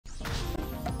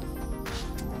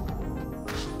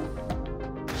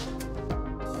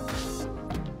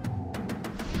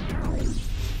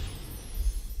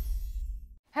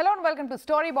welcome to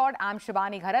Storyboard. I'm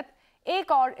Shibani Gharat.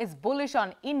 Accor is bullish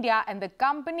on India and the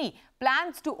company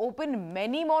plans to open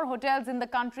many more hotels in the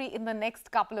country in the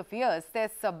next couple of years,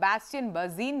 says Sébastien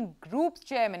Bazin, Group's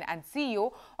chairman and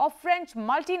CEO of French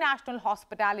multinational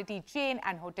hospitality chain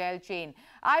and hotel chain.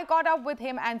 I caught up with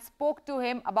him and spoke to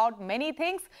him about many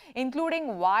things,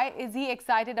 including why is he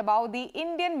excited about the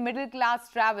Indian middle-class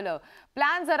traveler,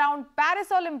 plans around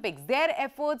Paris Olympics, their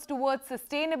efforts towards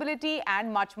sustainability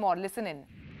and much more. Listen in.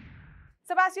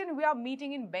 Sébastien, we are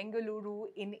meeting in Bengaluru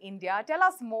in India. Tell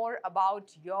us more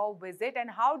about your visit and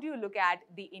how do you look at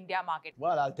the India market?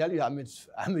 Well, I'll tell you, I'm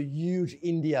a huge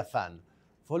India fan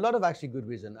for a lot of actually good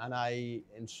reason. And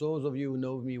those of you who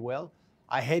know me well,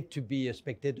 I hate to be a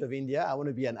spectator of India. I want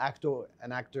to be an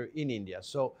actor in India.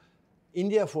 So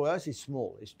India for us is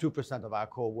small. It's 2% of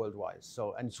Accor worldwide.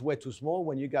 And it's way too small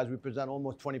when you guys represent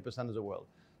almost 20% of the world.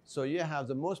 So you have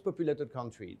the most populated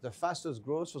country, the fastest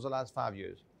growth for the last 5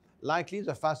 years. Likely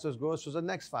the fastest growth for the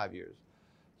next 5 years.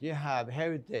 You have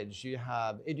heritage, you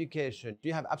have education,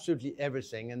 you have absolutely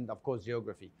everything, and of course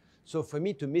geography. So for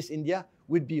me to miss India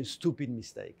would be a stupid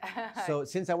mistake. So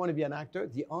since I want to be an actor,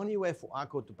 the only way for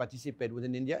Accor to participate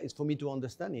within India is for me to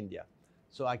understand India.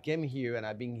 So I came here and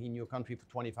I've been in your country for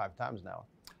 25 times now.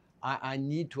 I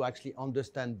need to actually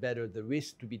understand better the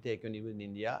risk to be taken in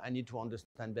India. I need to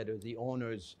understand better the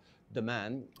owner's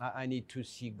demand. I need to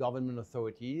see government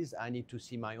authorities. I need to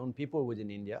see my own people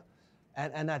within India.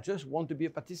 And I just want to be a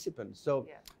participant. So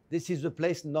this is the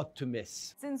place not to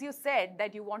miss. Since you said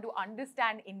that you want to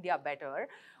understand India better,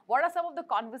 what are some of the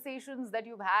conversations that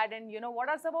you've had, and what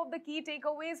are some of the key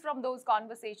takeaways from those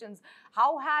conversations?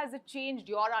 How has it changed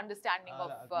your understanding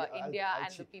of India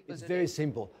and the people It's today? very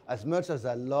simple. As much as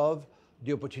I love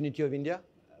the opportunity of India,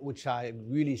 which I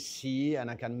really see and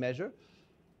I can measure,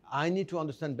 I need to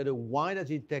understand better why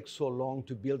does it take so long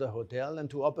to build a hotel and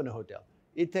to open a hotel.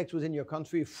 It takes within your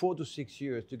country 4 to 6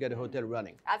 years to get a hotel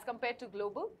running. As compared to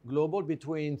global? Global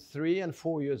between 3 and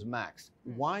 4 years max.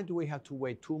 Why do we have to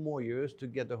wait 2 more years to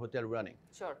get the hotel running?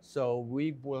 Sure. So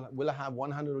we will have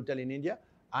 100 hotels in India.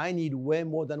 I need way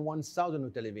more than 1,000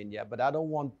 hotels in India, but I don't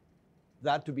want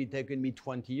that to be taking me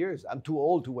 20 years. I'm too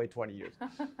old to wait 20 years.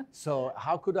 So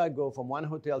how could I go from 1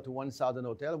 hotel to 1,000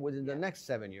 hotels within the next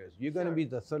 7 years? You're going to be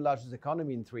the third largest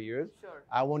economy in 3 years. Sure.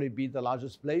 I want to be the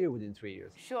largest player within 3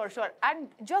 years. Sure, sure. And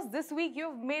just this week,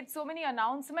 you've made so many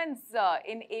announcements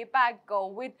in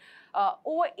APAC with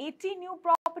over 80 new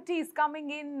properties coming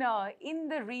in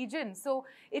the region. So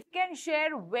if you can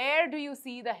share, where do you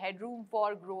see the headroom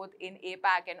for growth in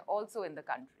APAC and also in the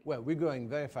country? Well, we're growing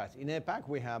very fast. In APAC,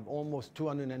 we have almost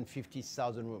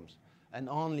 250,000 rooms and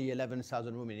only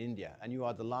 11,000 rooms in India. And you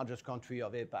are the largest country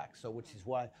of APAC, so which is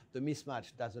why the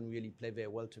mismatch doesn't really play very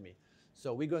well to me.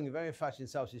 So we're going very fast in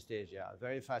Southeast Asia,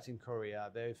 very fast in Korea,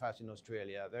 very fast in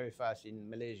Australia, very fast in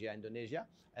Malaysia, Indonesia,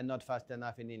 and not fast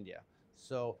enough in India.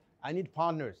 So I need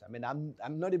partners. I mean,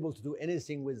 I'm not able to do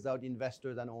anything without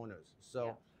investors and owners.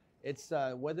 So it's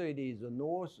whether it is the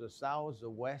north, the south, the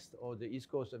west, or the east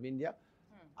coast of India.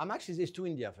 There's two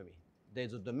India for me.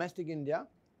 There's a domestic India,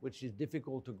 which is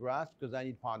difficult to grasp because I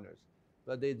need partners.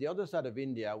 But there's the other side of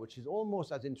India, which is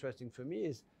almost as interesting for me,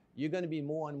 is you're going to be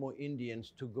more and more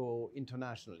Indians to go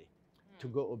internationally, to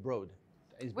go abroad.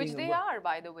 Which they are,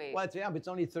 by the way. Well, but it's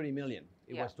only 30 million.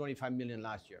 It was 25 million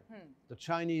last year. The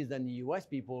Chinese and the US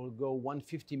people go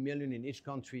 150 million in each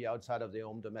country outside of their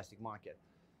home domestic market.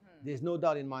 There's no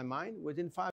doubt in my mind, within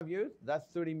 5 years,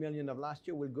 that 30 million of last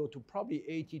year will go to probably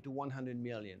 80 to 100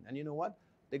 million. And you know what?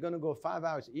 They're going to go 5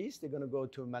 hours east. They're going to go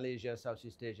to Malaysia,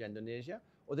 Southeast Asia, Indonesia,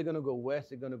 or they're going to go west.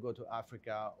 They're going to go to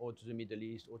Africa or to the Middle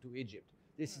East or to Egypt.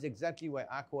 This is exactly where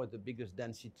Accor has the biggest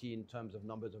density in terms of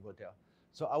numbers of hotels.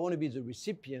 So I want to be the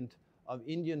recipient of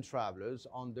Indian travelers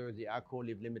under the Accor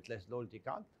Live Limitless loyalty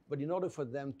card. But in order for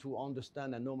them to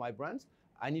understand and know my brands,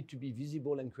 I need to be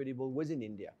visible and credible within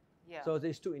India. So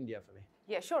there's two India for me.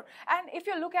 Yeah, sure. And if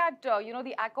you look at,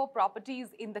 the Accor properties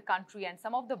in the country and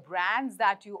some of the brands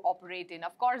that you operate in,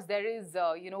 of course, there is,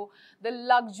 the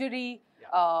luxury,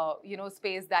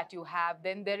 space that you have.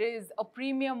 Then there is a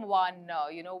premium one,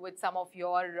 with some of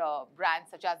your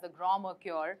brands, such as the Grand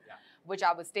Mercure, which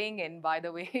I was staying in, by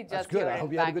the way. That's good. I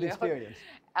hope you had a good experience.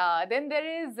 Then there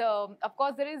is, of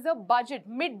course, there is a budget,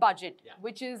 mid-budget,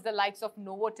 which is the likes of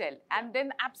Novotel. And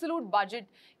then absolute budget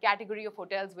category of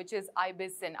hotels, which is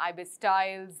Ibis and Ibis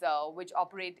Styles, which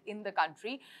operate in the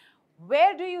country.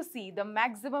 Where do you see the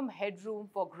maximum headroom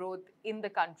for growth in the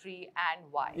country and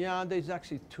why? Yeah, there's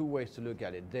actually two ways to look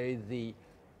at it. There's the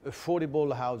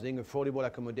affordable housing, affordable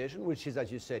accommodation, which is,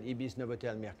 as you said, Ibis,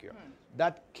 Novotel, Mercure.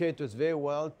 That caters very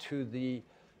well to the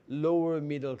lower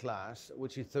middle class,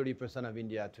 which is 30% of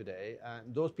India today.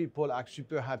 And those people are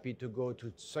super happy to go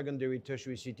to secondary,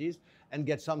 tertiary cities and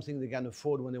get something they can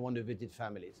afford when they want to visit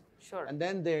families. Sure. And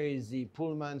then there is the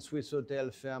Pullman, Swiss Hotel,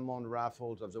 Fairmont,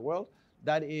 Raffles of the world.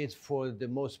 That is for the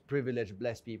most privileged,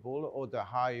 blessed people or the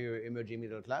higher emerging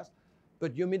middle class.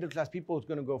 But your middle class people is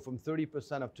going to go from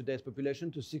 30% of today's population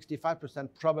to 65%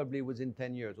 probably within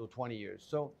 10 years or 20 years.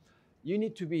 So you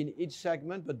need to be in each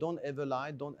segment, but don't ever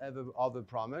lie, don't ever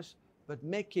overpromise, but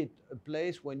make it a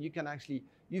place when you can actually,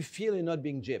 you feel you're not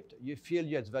being gypped. You feel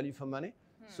you have value for money.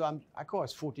 So Accor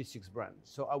has 46 brands.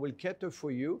 So I will cater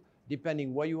for you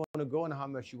depending where you want to go and how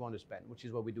much you want to spend, which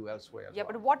is what we do elsewhere as well.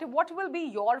 But what will be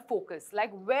your focus?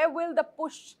 Like, where will the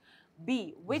push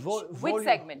be? Which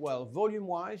segment? Well,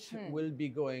 volume-wise, we'll be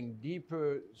going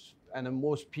deeper and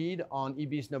more speed on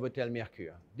Ibis Novotel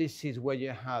Mercure. This is where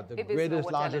you have the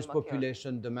greatest, largest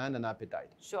population demand and appetite.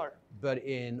 Sure. But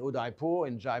in Udaipur,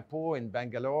 in Jaipur, in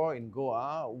Bangalore, in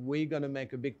Goa, we're going to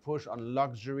make a big push on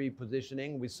luxury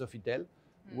positioning with Sofitel,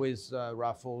 with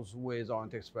Raffles, with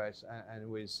Orient Express, and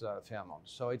with Fairmont.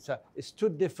 So it's two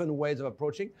different ways of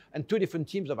approaching and two different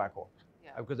teams of Accor.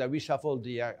 Because I reshuffled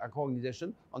the Accor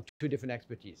organization on two different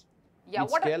expertise.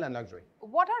 Scale and luxury.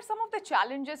 What are some of the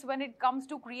challenges when it comes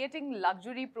to creating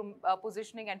luxury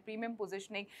positioning and premium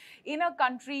positioning in a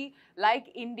country like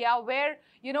India, where,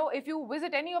 you know, if you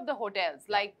visit any of the hotels,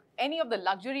 like any of the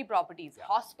luxury properties,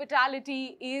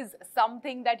 hospitality is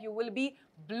something that you will be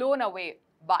blown away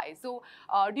by. So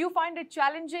do you find it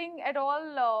challenging at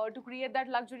all to create that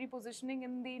luxury positioning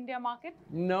in the India market?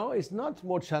 No, it's not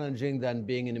more challenging than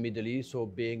being in the Middle East or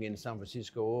being in San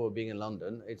Francisco or being in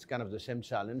London. It's kind of the same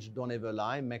challenge. Don't ever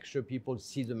lie. Make sure people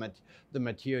see the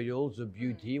materials, the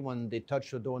beauty. When they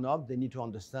touch a doorknob, they need to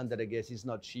understand that, I guess, it's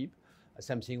not cheap.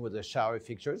 Same thing with the shower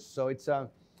fixtures. So it's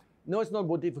no, it's not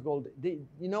more difficult. You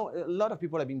know, a lot of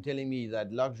people have been telling me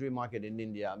that luxury market in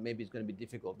India, maybe it's going to be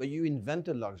difficult. But you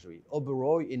invented luxury.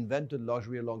 Oberoi invented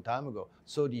luxury a long time ago.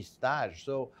 So did Taj.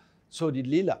 So did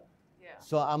Leela.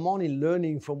 So I'm only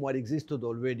learning from what existed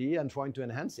already and trying to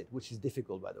enhance it, which is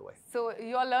difficult, by the way. So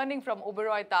you're learning from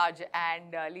Oberoi, Taj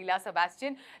and Leela,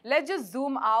 Sebastian. Let's just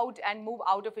zoom out and move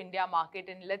out of India market,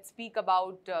 and let's speak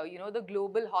about, you know, the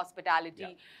global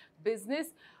hospitality business.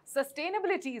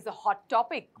 Sustainability is a hot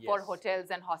topic for hotels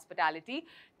and hospitality.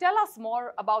 Tell us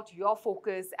more about your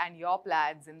focus and your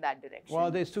plans in that direction.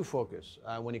 Well, there's two focus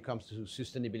when it comes to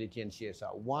sustainability and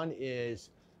CSR. One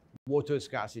is water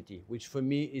scarcity, which for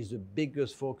me is the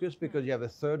biggest focus, because you have a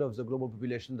third of the global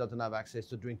population doesn't have access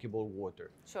to drinkable water.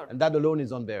 Sure. And that alone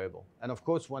is unbearable. And of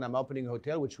course, when I'm opening a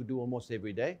hotel, which we do almost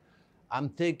every day, I'm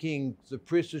taking the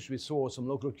precious resource from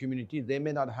local communities. They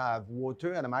may not have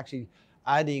water, and I'm actually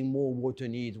adding more water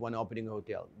needs when opening a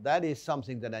hotel. That is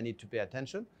something that I need to pay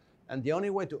attention. And the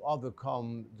only way to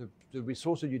overcome the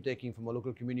resources you're taking from a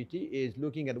local community is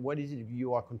looking at what is it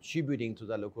you are contributing to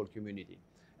that local community.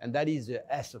 And that is the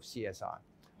S of CSR.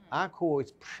 Accor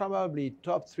is probably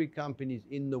top 3 companies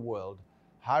in the world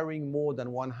hiring more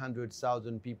than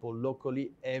 100,000 people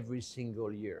locally every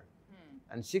single year.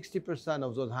 And 60%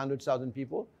 of those 100,000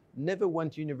 people never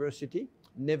went to university,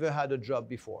 never had a job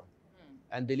before.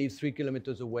 And they live 3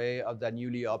 kilometers away of that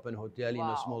newly opened hotel in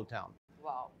a small town.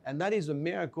 Wow. And that is a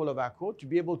miracle of Accor, to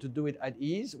be able to do it at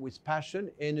ease, with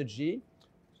passion, energy,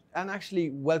 and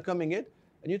actually welcoming it.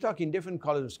 And you're talking different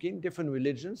colors of skin, different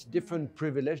religions, different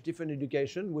privilege, different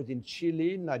education within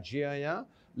Chile, Nigeria,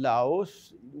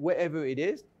 Laos, wherever it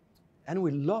is. And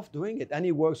we love doing it. And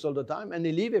it works all the time. And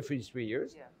they leave every 3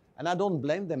 years. And I don't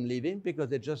blame them leaving, because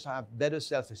they just have better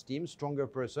self-esteem, stronger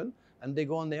person, and they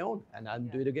go on their own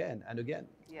and do it again and again.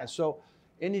 And so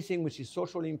anything which is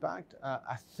social impact,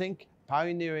 I think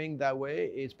pioneering that way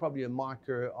is probably a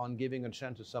marker on giving a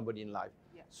chance to somebody in life.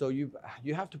 So you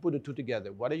have to put the two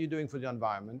together. What are you doing for the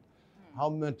environment? How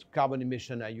much carbon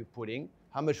emission are you putting?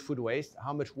 How much food waste?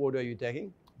 How much water are you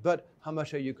taking? But how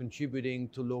much are you contributing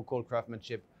to local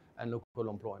craftsmanship and local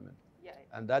employment?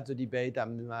 And that's a debate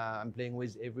I'm playing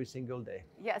with every single day.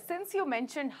 Since you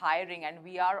mentioned hiring, and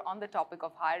we are on the topic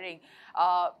of hiring,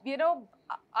 you know,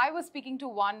 I was speaking to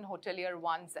one hotelier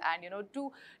once, and, you know,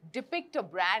 to depict a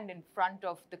brand in front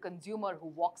of the consumer who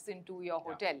walks into your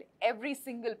hotel, every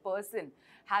single person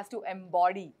has to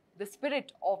embody the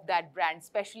spirit of that brand,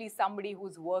 especially somebody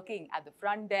who's working at the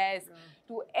front desk,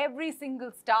 to every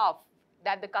single staff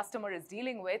that the customer is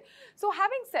dealing with. So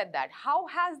having said that, how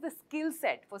has the skill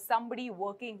set for somebody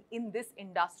working in this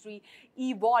industry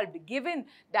evolved, given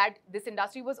that this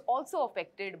industry was also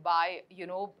affected by, you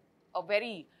know, a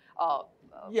very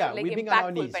like we've been on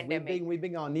our knees. Pandemic. We've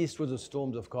been on our knees through the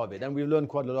storms of COVID, and we've learned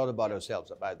quite a lot about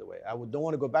ourselves, by the way. I don't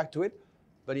want to go back to it,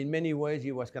 But in many ways,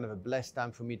 it was kind of a blessed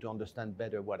time for me to understand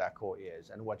better what Accor is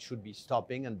and what should be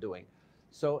stopping and doing.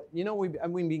 So, you know, we've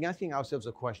been asking ourselves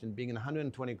a question, being in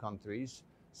 120 countries,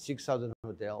 6,000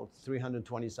 hotels,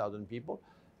 320,000 people.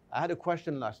 I had a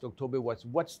question last October,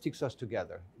 what sticks us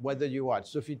together? Whether you are at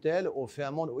Sofitel or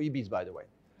Fairmont or Ibis, by the way.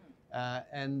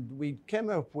 And we came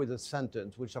up with a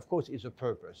sentence, which of course is a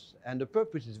purpose. And the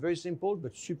purpose is very simple,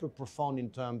 but super profound in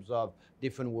terms of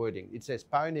different wording. It says,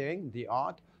 pioneering the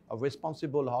art of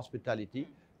responsible hospitality,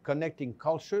 connecting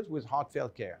cultures with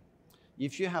heartfelt care.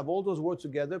 If you have all those words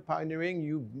together, pioneering,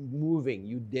 you moving,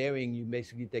 you daring, you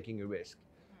basically taking a risk.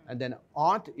 And then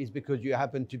art is because you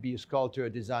happen to be a sculptor, a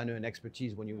designer, and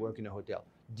expertise when you work in a hotel.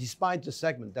 Despite the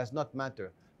segment, does not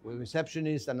matter. A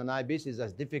receptionist and an Ibis is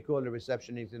as difficult as a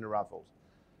receptionist in a Raffles.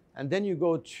 And then you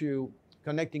go to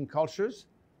connecting cultures.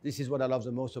 This is what I love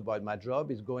the most about my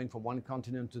job, is going from one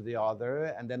continent to the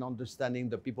other and then understanding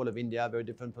the people of India are very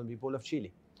different from the people of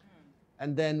Chile.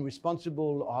 And then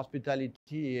responsible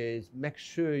hospitality is make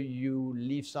sure you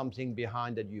leave something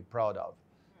behind that you're proud of.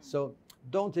 So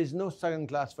there's no second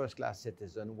class, first class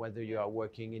citizen, whether you are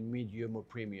working in medium or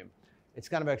premium. It's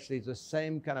kind of actually the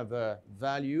same kind of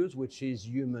values, which is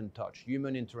human touch,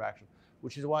 human interaction,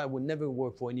 which is why I would never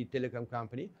work for any telecom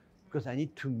company, because I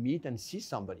need to meet and see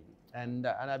somebody. And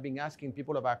I've been asking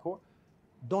people of Accor,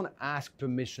 don't ask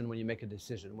permission when you make a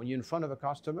decision. When you're in front of a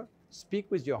customer, speak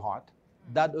with your heart.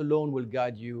 That alone will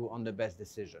guide you on the best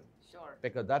decision. Sure.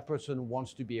 Because that person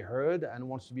wants to be heard and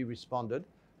wants to be responded.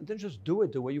 And then just do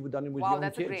it the way you've done it with your own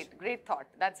kids. Wow, that's a great thought.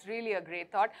 That's really a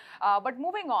great thought. But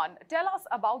moving on, tell us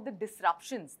about the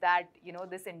disruptions that, you know,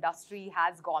 this industry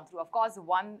has gone through. Of course,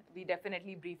 one we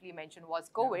definitely briefly mentioned was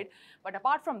COVID. Yeah. But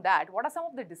apart from that, what are some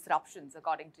of the disruptions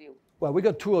according to you? Well, we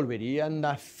got two already, and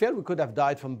I feel we could have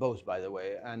died from both, by the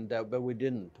way, and but we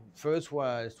didn't. First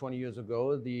was 20 years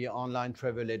ago, the online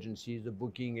travel agencies, the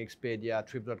Booking, Expedia,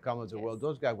 Trip.com of the world.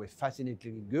 Those guys were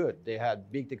fascinatingly good. They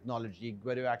had big technology,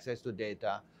 greater access to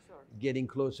data, getting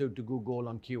closer to Google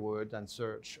on keywords and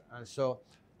search.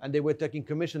 And they were taking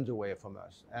commissions away from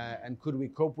us. And could we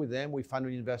cope with them? We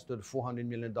finally invested $400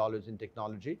 million in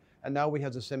technology. And now we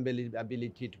have the same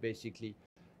ability to basically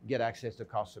get access to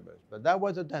customers. But that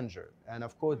was a danger. And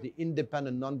of course, the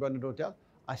independent non-branded hotels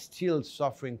are still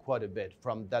suffering quite a bit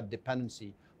from that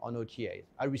dependency on OTAs.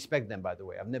 I respect them, by the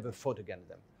way. I've never fought against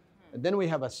them. And then we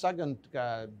have a second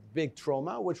big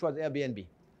trauma, which was Airbnb.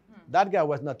 That guy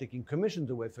was not taking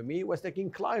commissions away from me, he was taking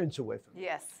clients away from me.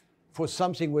 Yes. For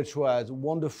something which was a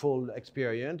wonderful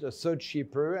experience, a third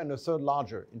cheaper and a third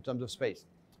larger in terms of space.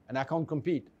 And I can't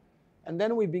compete. And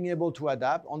then we've been able to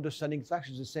adapt, understanding it's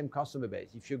actually the same customer base.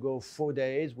 If you go 4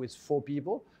 days with 4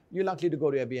 people, you're likely to go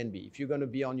to Airbnb. If you're going to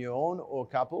be on your own or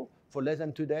couple for less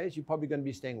than 2 days, you're probably going to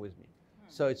be staying with me.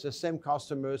 So it's the same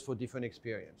customers for different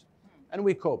experience. And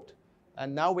we coped.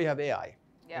 And now we have AI.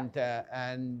 Yeah.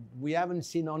 And we haven't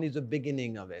seen only the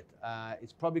beginning of it.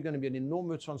 It's probably going to be an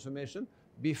enormous transformation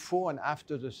before and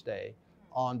after the stay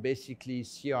on basically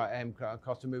CRM,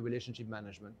 customer relationship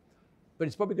management. But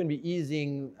it's probably going to be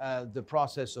easing the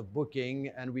process of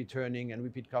booking and returning and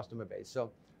repeat customer base.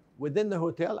 So within the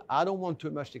hotel, I don't want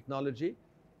too much technology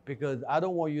because I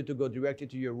don't want you to go directly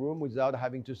to your room without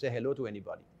having to say hello to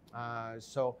anybody.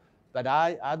 But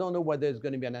I don't know whether it's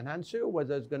going to be an enhancer or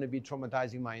whether it's going to be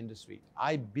traumatizing my industry.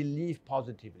 I believe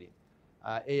positively.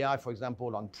 AI, for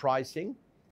example, on pricing.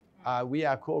 We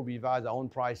at Accor revise our own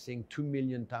pricing 2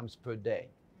 million times per day.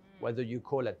 Whether you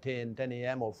call at 10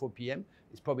 a.m. or 4 p.m.,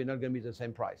 it's probably not going to be the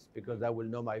same price because I will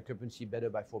know my occupancy better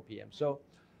by 4 p.m. So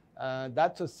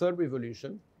that's a third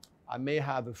revolution. I may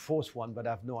have a fourth one, but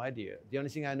I have no idea. The only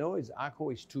thing I know is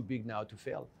Accor is too big now to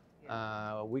fail.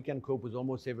 We can cope with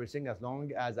almost everything as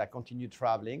long as I continue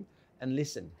traveling and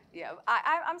listen. Yeah,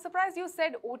 I'm surprised you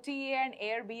said OTA and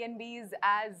Airbnbs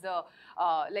as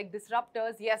like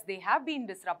disruptors. Yes, they have been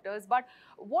disruptors, but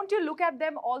won't you look at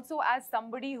them also as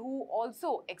somebody who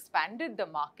also expanded the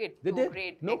market to a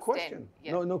great extent? No question.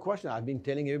 Yes. No question. I've been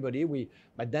telling everybody,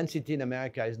 my density in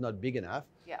America is not big enough.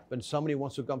 Yeah. When somebody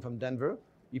wants to come from Denver,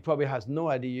 he probably has no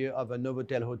idea of a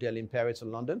Novotel hotel in Paris or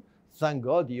London. Thank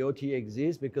God the OTA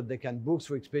exists because they can book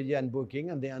through Expedia and Booking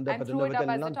and they end up at a Novotel in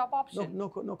London. Top option. No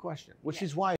question. Which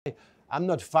is why I'm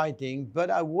not fighting, but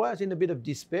I was in a bit of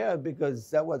despair because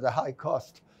that was a high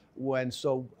cost.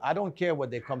 So I don't care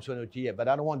what they come to an OTA, but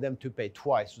I don't want them to pay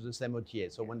twice to the same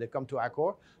OTA. So when they come to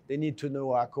Accor, they need to know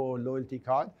Accor loyalty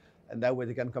card, and that way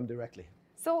they can come directly.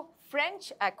 So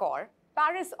French Accor,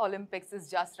 Paris Olympics is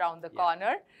just around the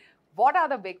corner. What are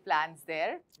the big plans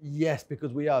there? Yes,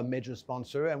 because we are a major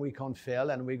sponsor and we can't fail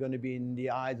and we're going to be in the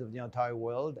eyes of the entire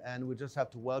world and we just have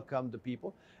to welcome the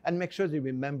people and make sure they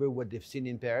remember what they've seen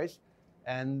in Paris.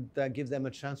 and give them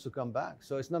a chance to come back.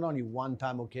 So it's not only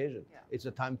one-time occasion, it's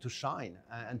a time to shine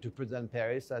and to present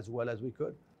Paris as well as we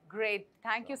could. Great.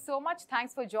 Thank you so much.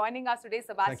 Thanks for joining us today,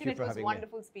 Sebastian. It was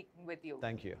wonderful speaking with you.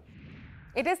 Thank you.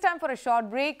 It is time for a short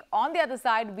break. On the other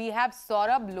side, we have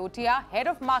Saurabh Lotia, Head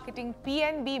of Marketing,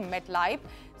 PNB MetLife,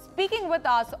 speaking with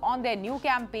us on their new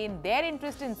campaign, their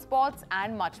interest in sports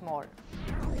and much more.